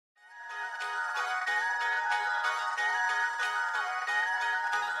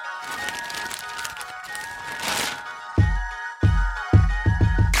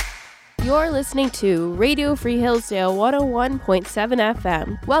You're listening to Radio Free Hillsdale 101.7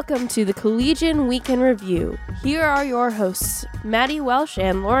 FM. Welcome to the Collegian Weekend Review. Here are your hosts, Maddie Welsh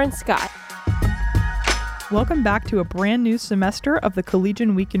and Lauren Scott. Welcome back to a brand new semester of the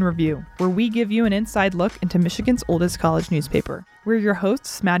Collegian Week in Review, where we give you an inside look into Michigan's oldest college newspaper. We're your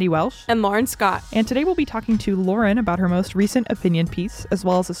hosts, Maddie Welsh and Lauren Scott. And today we'll be talking to Lauren about her most recent opinion piece, as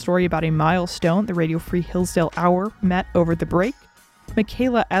well as a story about a milestone the Radio Free Hillsdale Hour met over the break.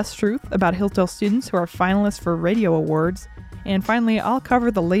 Michaela Estruth about Hillsdale students who are finalists for radio awards. And finally, I'll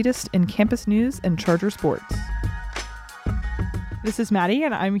cover the latest in campus news and Charger sports. This is Maddie,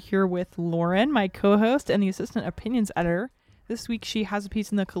 and I'm here with Lauren, my co-host and the assistant opinions editor. This week, she has a piece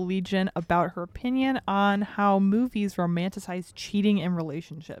in the Collegian about her opinion on how movies romanticize cheating in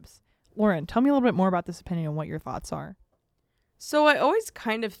relationships. Lauren, tell me a little bit more about this opinion and what your thoughts are. So I always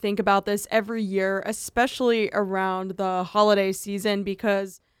kind of think about this every year, especially around the holiday season,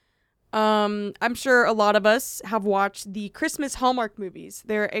 because I'm sure a lot of us have watched the Christmas Hallmark movies.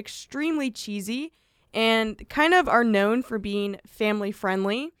 They're extremely cheesy and kind of are known for being family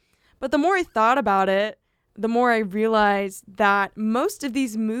friendly. But the more I thought about it, the more I realized that most of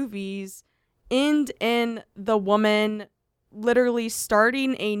these movies end in the woman literally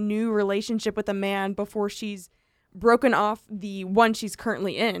starting a new relationship with a man before she's broken off the one she's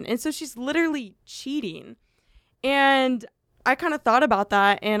currently in. And so she's literally cheating. And I kind of thought about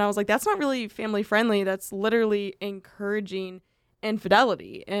that and I was like, that's not really family friendly. That's literally encouraging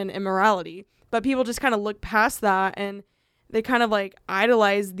infidelity and immorality. But people just kind of look past that and they kind of like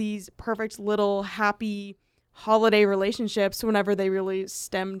idolize these perfect little happy holiday relationships whenever they really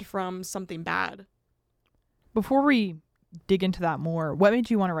stemmed from something bad. Before we dig into that more, what made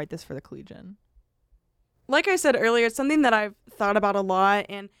you want to write this for the Collegian? Like I said earlier, it's something that I've thought about a lot,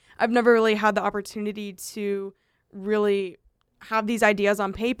 and I've never really had the opportunity to really have these ideas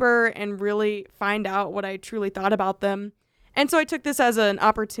on paper and really find out what I truly thought about them. And so I took this as an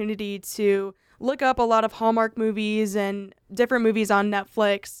opportunity to look up a lot of Hallmark movies and different movies on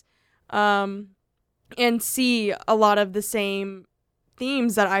Netflix, and see a lot of the same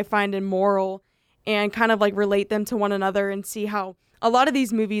themes that I find immoral and kind of like relate them to one another and see how a lot of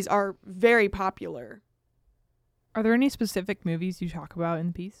these movies are very popular. Are there any specific movies you talk about in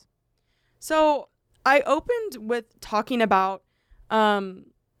the piece? So I opened with talking about the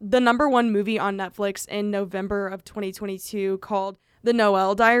number one movie on Netflix in November of 2022 called The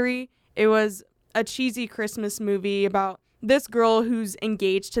Noel Diary. It was a cheesy Christmas movie about this girl who's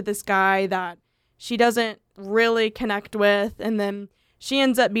engaged to this guy that she doesn't really connect with. And then she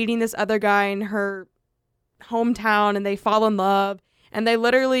ends up meeting this other guy in her hometown and they fall in love. And they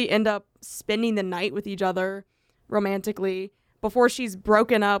literally end up spending the night with each other romantically before she's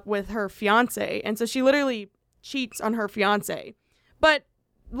broken up with her fiance. And so she literally cheats on her fiance. But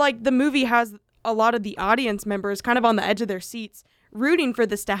like the movie has a lot of the audience members kind of on the edge of their seats rooting for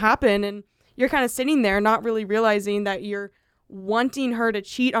this to happen. And you're kind of sitting there not really realizing that you're wanting her to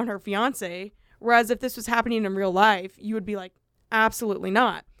cheat on her fiance. Whereas if this was happening in real life, you would be like, absolutely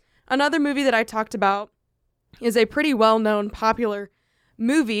not. Another movie that I talked about is a pretty well-known popular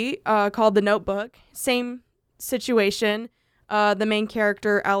movie called The Notebook. Same situation. The main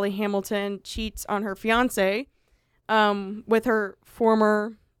character, Allie Hamilton, cheats on her fiance with her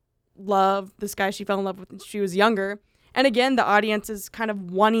former love, this guy she fell in love with when she was younger. And again, the audience is kind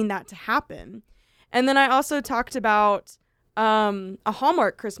of wanting that to happen. And then I also talked about a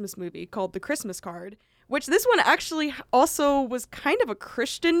Hallmark Christmas movie called The Christmas Card, which this one actually also was kind of a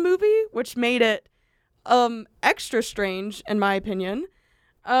Christian movie, which made it extra strange, in my opinion,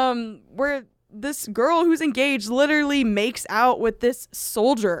 where this girl who's engaged literally makes out with this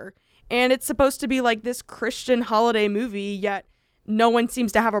soldier. And it's supposed to be like this Christian holiday movie, yet no one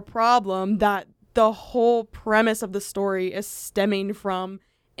seems to have a problem that the whole premise of the story is stemming from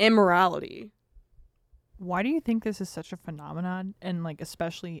immorality. Why do you think this is such a phenomenon, and like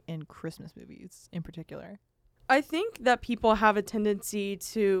especially in Christmas movies in particular? I think that people have a tendency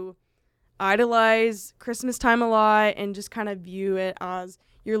to idolize Christmas time a lot and just kind of view it as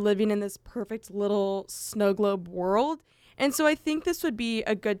you're living in this perfect little snow globe world. And so I think this would be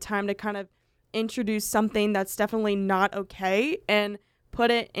a good time to kind of introduce something that's definitely not okay and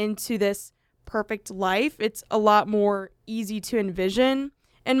put it into this perfect life. It's a lot more easy to envision,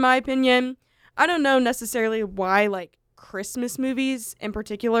 in my opinion. I don't know necessarily why like Christmas movies in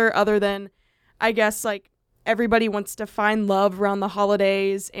particular, other than I guess like everybody wants to find love around the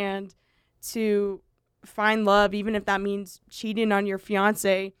holidays, and to find love, even if that means cheating on your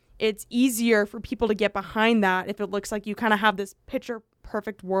fiance, it's easier for people to get behind that if it looks like you kind of have this picture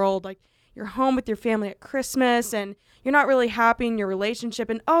perfect world, like you're home with your family at Christmas and you're not really happy in your relationship,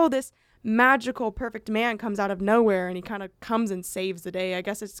 and oh, this magical, perfect man comes out of nowhere and he kind of comes and saves the day. I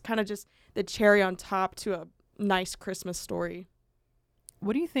guess it's kind of just the cherry on top to a nice Christmas story.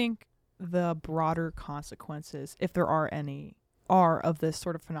 What do you think the broader consequences, if there are any, are of this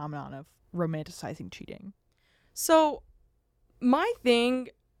sort of phenomenon of romanticizing cheating? So my thing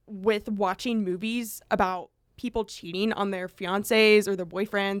with watching movies about people cheating on their fiancés or their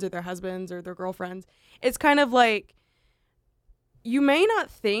boyfriends or their husbands or their girlfriends, it's kind of like, you may not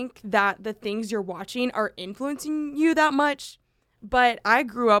think that the things you're watching are influencing you that much, but I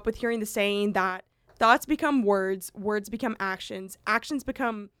grew up with hearing the saying that thoughts become words, words become actions, actions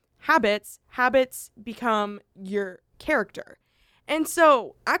become habits, habits become your character. And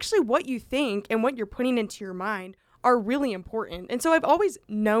so actually what you think and what you're putting into your mind are really important. And so I've always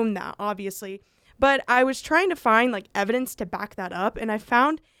known that, obviously, but I was trying to find like evidence to back that up. And I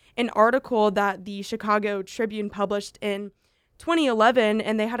found an article that the Chicago Tribune published in 2011,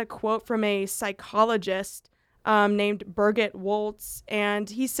 and they had a quote from a psychologist named Birgit Woltz, and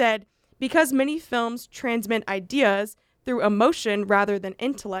he said, "Because many films transmit ideas through emotion rather than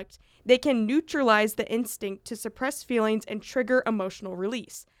intellect, they can neutralize the instinct to suppress feelings and trigger emotional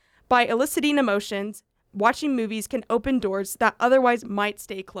release. By eliciting emotions, watching movies can open doors that otherwise might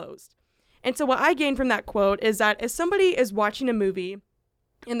stay closed." And so what I gained from that quote is that if somebody is watching a movie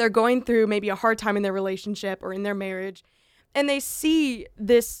and they're going through maybe a hard time in their relationship or in their marriage, and they see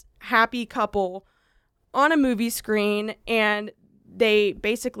this happy couple on a movie screen and they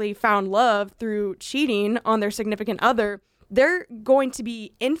basically found love through cheating on their significant other, they're going to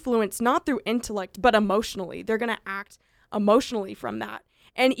be influenced not through intellect, but emotionally. They're going to act emotionally from that.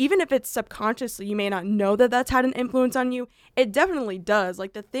 And even if it's subconsciously, you may not know that that's had an influence on you, it definitely does.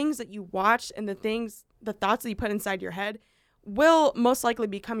 Like the things that you watch and the thoughts that you put inside your head will most likely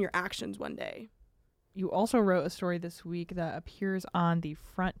become your actions one day. You also wrote a story this week that appears on the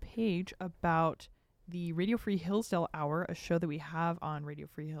front page about the Radio Free Hillsdale Hour, a show that we have on Radio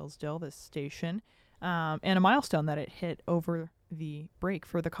Free Hillsdale, this station, and a milestone that it hit over the break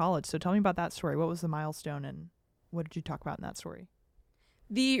for the college. So tell me about that story. What was the milestone and what did you talk about in that story?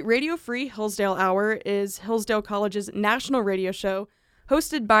 The Radio Free Hillsdale Hour is Hillsdale College's national radio show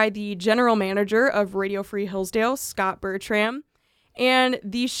hosted by the general manager of Radio Free Hillsdale, Scott Bertram. And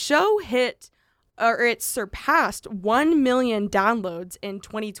the show it surpassed 1 million downloads in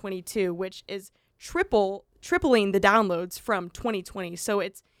 2022, which is tripling the downloads from 2020. So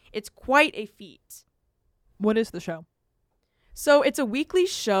it's quite a feat. What is the show? So it's a weekly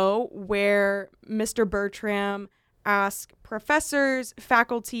show where Mr. Bertram asks professors,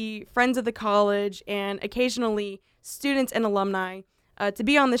 faculty, friends of the college, and occasionally students and alumni to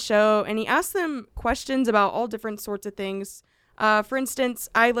be on the show. And he asks them questions about all different sorts of things. For instance,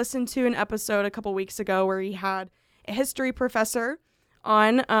 I listened to an episode a couple weeks ago where he had a history professor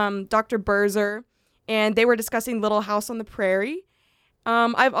on, Dr. Berzer, and they were discussing Little House on the Prairie.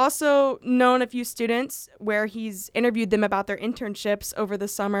 I've also known a few students where he's interviewed them about their internships over the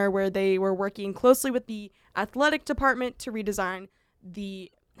summer where they were working closely with the athletic department to redesign the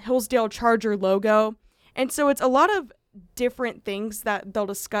Hillsdale Charger logo. And so it's a lot of different things that they'll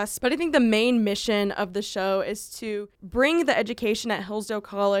discuss, but I think the main mission of the show is to bring the education at Hillsdale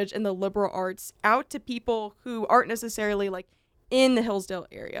College and the liberal arts out to people who aren't necessarily like in the Hillsdale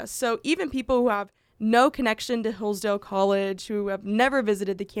area. So even people who have no connection to Hillsdale College, who have never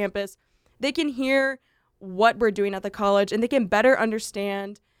visited the campus, they can hear what we're doing at the college and they can better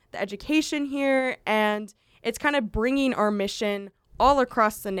understand the education here, and it's kind of bringing our mission all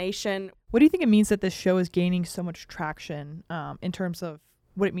across the nation. What do you think it means that this show is gaining so much traction in terms of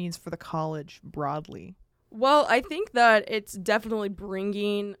what it means for the college broadly? Well, I think that it's definitely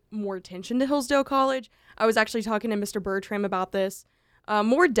bringing more attention to Hillsdale College. I was actually talking to Mr. Bertram about this.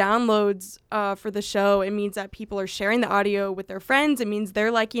 More downloads for the show. It means that people are sharing the audio with their friends. It means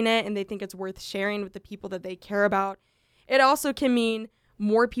they're liking it and they think it's worth sharing with the people that they care about. It also can mean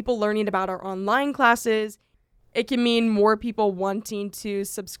more people learning about our online classes. It can mean more people wanting to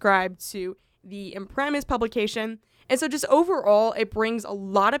subscribe to the Imprimis publication. And so just overall, it brings a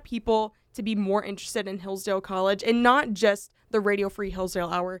lot of people to be more interested in Hillsdale College, and not just the Radio Free Hillsdale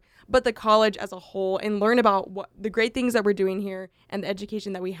Hour, but the college as a whole, and learn about what the great things that we're doing here and the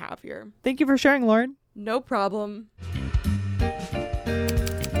education that we have here. Thank you for sharing, Lauren. No problem.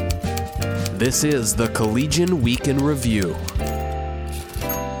 This is the Collegian Week in Review.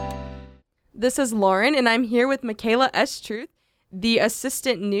 This is Lauren, and I'm here with Michaela Estruth, the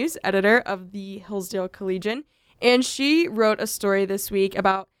assistant news editor of the Hillsdale Collegian, and she wrote a story this week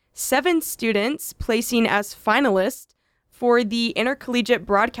about 7 students placing as finalists for the Intercollegiate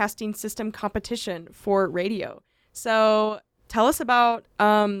Broadcasting System competition for radio. So tell us about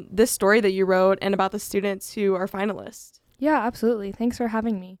this story that you wrote and about the students who are finalists. Yeah, absolutely. Thanks for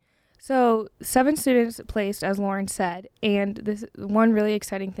having me. So 7 students placed, as Lauren said, and this one really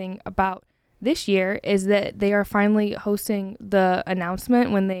exciting thing about this year is that they are finally hosting the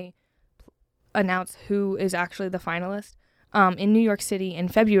announcement when they announce who is actually the finalist in New York City in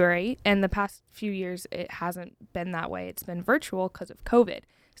February. And the past few years, it hasn't been that way. It's been virtual because of COVID.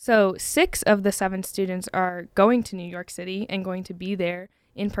 So 6 of the 7 students are going to New York City and going to be there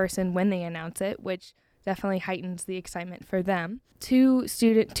in person when they announce it, which definitely heightens the excitement for them. Two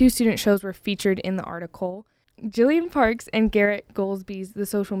student shows were featured in the article. Jillian Parks and Garrett Goolsby's The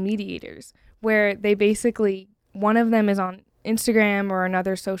Social Mediators, where they basically, one of them is on Instagram or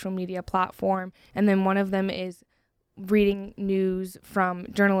another social media platform, and then one of them is reading news from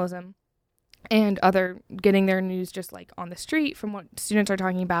journalism and getting their news just like on the street from what students are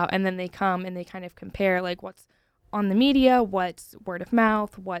talking about, and then they come and they kind of compare like what's on the media, what's word of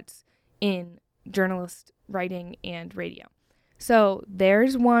mouth, what's in journalist writing and radio. So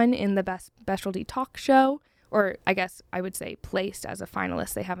there's one in the Best Specialty Talk Show, or I guess I would say placed as a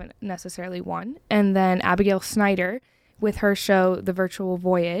finalist. They haven't necessarily won. And then Abigail Snyder with her show The Virtual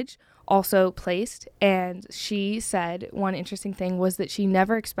Voyage also placed, and she said one interesting thing was that she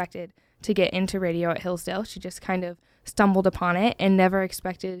never expected to get into radio at Hillsdale. She just kind of stumbled upon it and never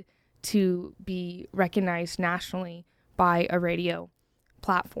expected to be recognized nationally by a radio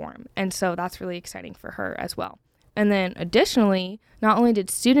platform. And so that's really exciting for her as well. And then additionally, not only did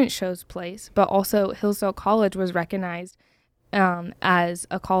student shows place, but also Hillsdale College was recognized as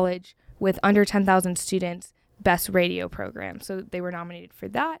a college with under 10,000 students, best radio program. So they were nominated for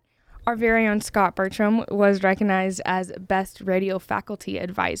that. Our very own Scott Bertram was recognized as best radio faculty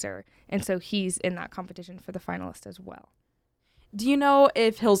advisor. And so he's in that competition for the finalist as well. Do you know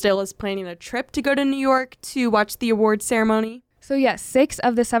if Hillsdale is planning a trip to go to New York to watch the awards ceremony? So yes, 6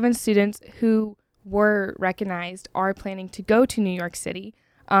 of the 7 students who were recognized are planning to go to New York City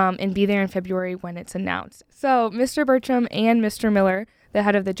and be there in February when it's announced. So Mr. Bertram and Mr. Miller, the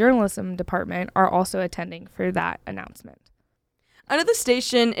head of the journalism department, are also attending for that announcement. I know the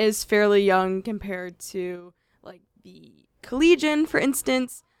station is fairly young compared to like the Collegian, for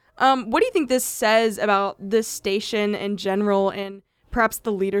instance. What do you think this says about this station in general and perhaps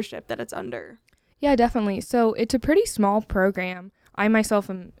the leadership that it's under? Yeah, definitely. So it's a pretty small program. I myself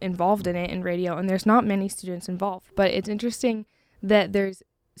am involved in it in radio, and there's not many students involved. But it's interesting that there's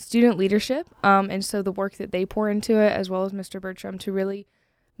student leadership, and so the work that they pour into it, as well as Mr. Bertram, to really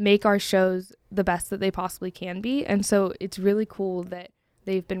make our shows the best that they possibly can be. And so it's really cool that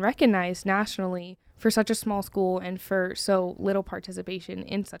they've been recognized nationally for such a small school and for so little participation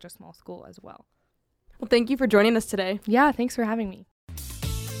in such a small school as well. Well, thank you for joining us today. Yeah, thanks for having me.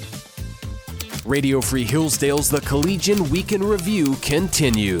 Radio Free Hillsdale's The Collegian Week in Review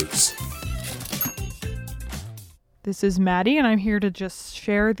continues. This is Maddie, and I'm here to just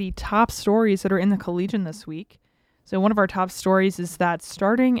share the top stories that are in the Collegian this week. So one of our top stories is that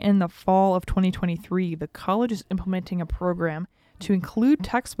starting in the fall of 2023, the college is implementing a program to include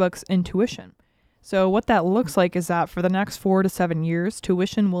textbooks in tuition. So what that looks like is that for the next 4 to 7 years,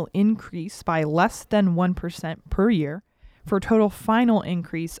 tuition will increase by less than 1% per year, for a total final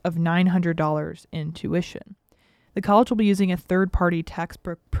increase of $900 in tuition. The college will be using a third-party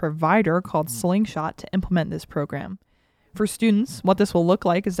textbook provider called Slingshot to implement this program. For students, what this will look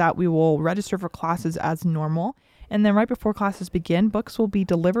like is that we will register for classes as normal, and then right before classes begin, books will be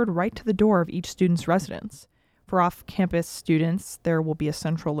delivered right to the door of each student's residence. For off-campus students, there will be a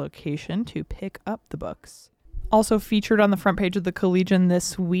central location to pick up the books. Also featured on the front page of the Collegian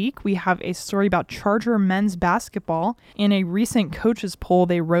this week, we have a story about Charger men's basketball. In a recent coaches poll,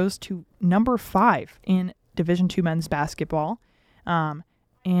 they rose to number 5 in Division II men's basketball.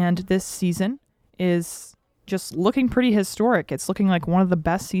 And this season is just looking pretty historic. It's looking like one of the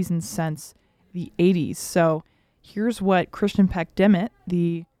best seasons since the 80s. So here's what Christian Peck-Dimmitt,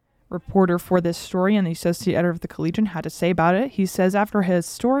 the reporter for this story and the associate editor of the Collegian, had to say about it. He says, after a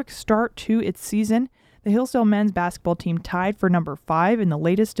historic start to its season, the Hillsdale men's basketball team tied for number 5 in the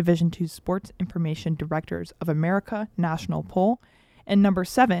latest Division II Sports Information Directors of America national poll and number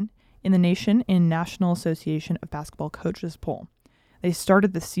 7 in the nation in National Association of Basketball Coaches poll. They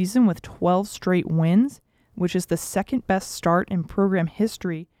started the season with 12 straight wins, which is the second best start in program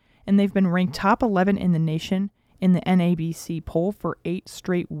history, and they've been ranked top 11 in the nation in the NABC poll for 8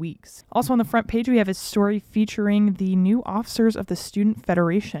 straight weeks. Also on the front page, we have a story featuring the new officers of the Student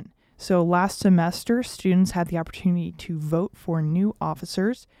Federation. So last semester, students had the opportunity to vote for new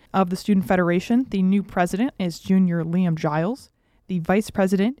officers of the Student Federation. The new president is junior Liam Giles. The vice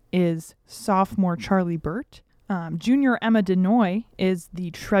president is sophomore Charlie Burt. Junior Emma Denoy is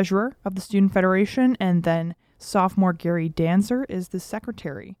the treasurer of the Student Federation, and then sophomore Gary Danzer is the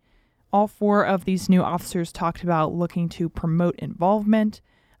secretary. All four of these new officers talked about looking to promote involvement,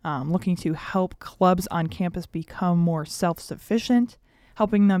 looking to help clubs on campus become more self-sufficient,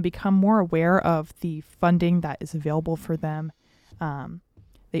 helping them become more aware of the funding that is available for them.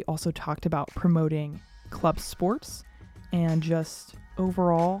 They also talked about promoting club sports and just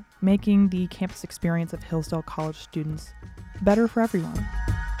overall making the campus experience of Hillsdale College students better for everyone.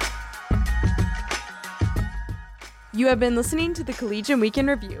 You have been listening to the Collegian Weekend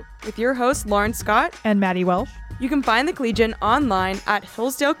Review with your host, Lauren Scott And Maddie Welsh. You can find the Collegian online at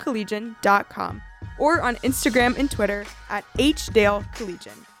hillsdalecollegian.com or on Instagram and Twitter at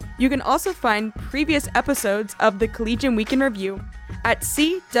hdalecollegian. You can also find previous episodes of the Collegian Weekend Review at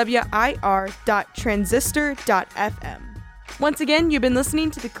cwir.transistor.fm. Once again, you've been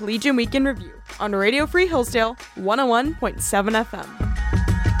listening to the Collegian Weekend Review on Radio Free Hillsdale 101.7 FM.